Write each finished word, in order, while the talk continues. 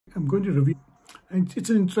I'm going to review, and it's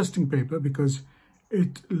an interesting paper because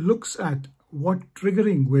it looks at what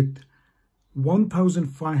triggering with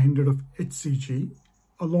 1500 of HCG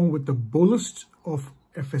along with the bolus of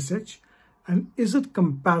FSH, and is it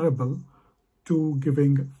comparable to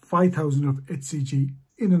giving 5000 of HCG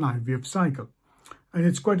in an IVF cycle? And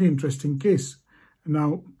it's quite an interesting case.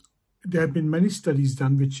 Now, there have been many studies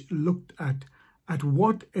done which looked at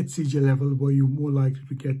what HCG level were you more likely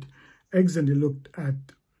to get eggs, and they looked at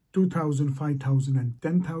 2000, 5000 and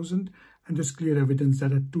 10,000, and there's clear evidence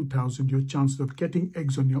that at 2000 your chances of getting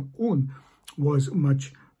eggs on your own was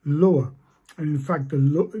much lower. And in fact, the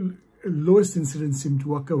lowest incidence seemed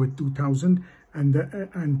to occur with 2000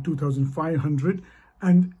 and 2500,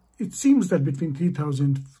 and it seems that between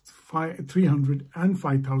 300 and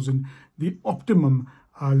 5000 the optimum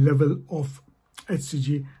level of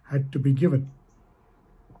HCG had to be given.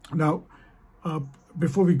 Now,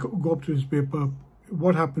 before we go up to this paper,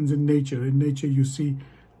 what happens in nature? In nature, you see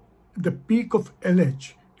the peak of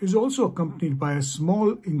LH is also accompanied by a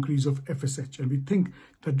small increase of FSH. And we think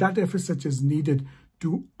that that FSH is needed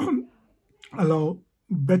to allow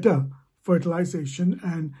better fertilization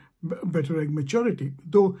and better egg maturity.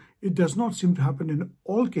 Though it does not seem to happen in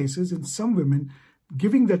all cases, in some women,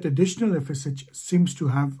 giving that additional FSH seems to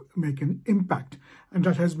make an impact. And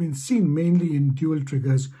that has been seen mainly in dual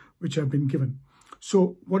triggers which have been given.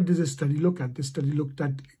 So what does this study look at? This study looked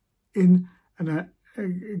at giving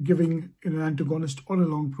in an antagonist or a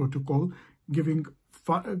long protocol, giving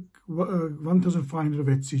 1500 of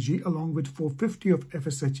HCG along with 450 of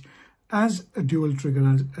FSH as a dual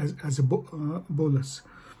trigger, as a bolus.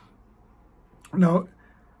 Now,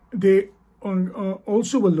 they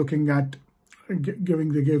also were looking at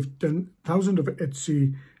they gave 10,000 of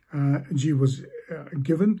HCG was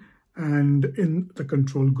given and in the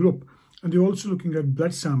control group. And they're also looking at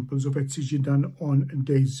blood samples of HCG done on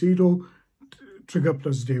day 0, trigger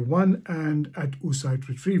plus day 1, and at oocyte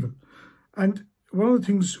retrieval. And one of the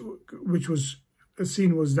things which was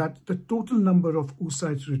seen was that the total number of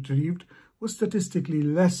oocytes retrieved was statistically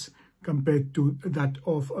less compared to that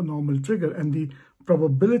of a normal trigger, and the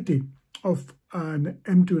probability of an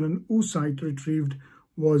M2 in an oocyte retrieved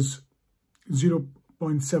was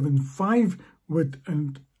 0.75 with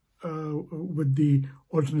the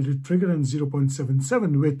alternative trigger and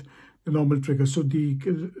 0.77 with the normal trigger. So the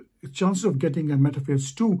chances of getting a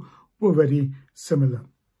metaphase 2 were very similar.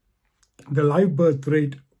 The live birth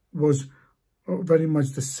rate was very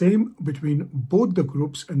much the same between both the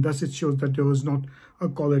groups, and thus it shows that there was not a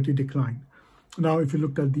quality decline. Now, if you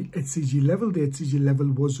looked at the HCG level, the HCG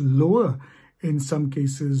level was lower in some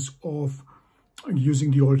cases of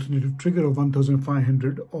using the alternative trigger of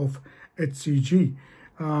 1500 of HCG.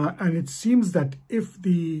 And it seems that if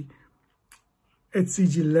the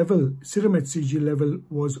HCG level, serum HCG level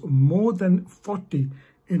was more than 40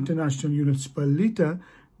 international units per liter,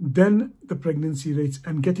 then the pregnancy rates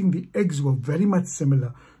and getting the eggs were very much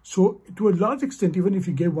similar. So to a large extent, even if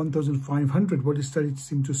you gave 1500, what the study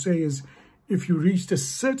seemed to say is if you reached a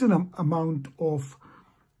certain amount of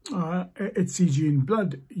HCG in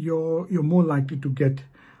blood, you're more likely to get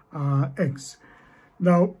eggs.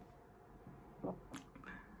 Now,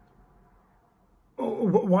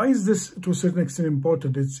 why is this to a certain extent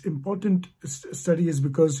important? It's important study is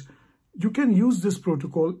because you can use this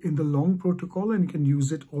protocol in the long protocol and you can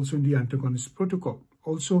use it also in the antagonist protocol.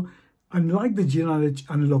 Also, unlike the Gnrh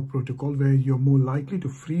analog protocol where you're more likely to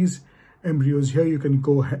freeze embryos, here you can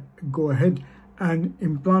go ahead and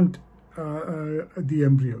implant the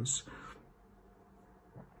embryos.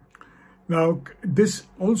 Now, this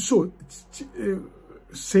also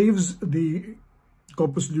saves the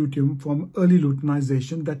corpus luteum from early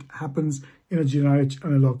luteinization that happens in a Gnrh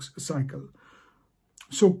analog cycle.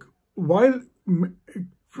 So while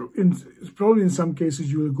probably in some cases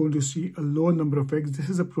you are going to see a lower number of eggs, this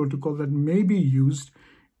is a protocol that may be used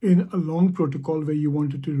in a long protocol where you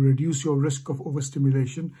wanted to reduce your risk of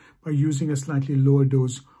overstimulation by using a slightly lower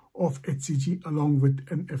dose of HCG along with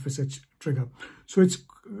an FSH trigger. So it's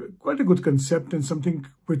quite a good concept and something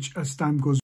which as time goes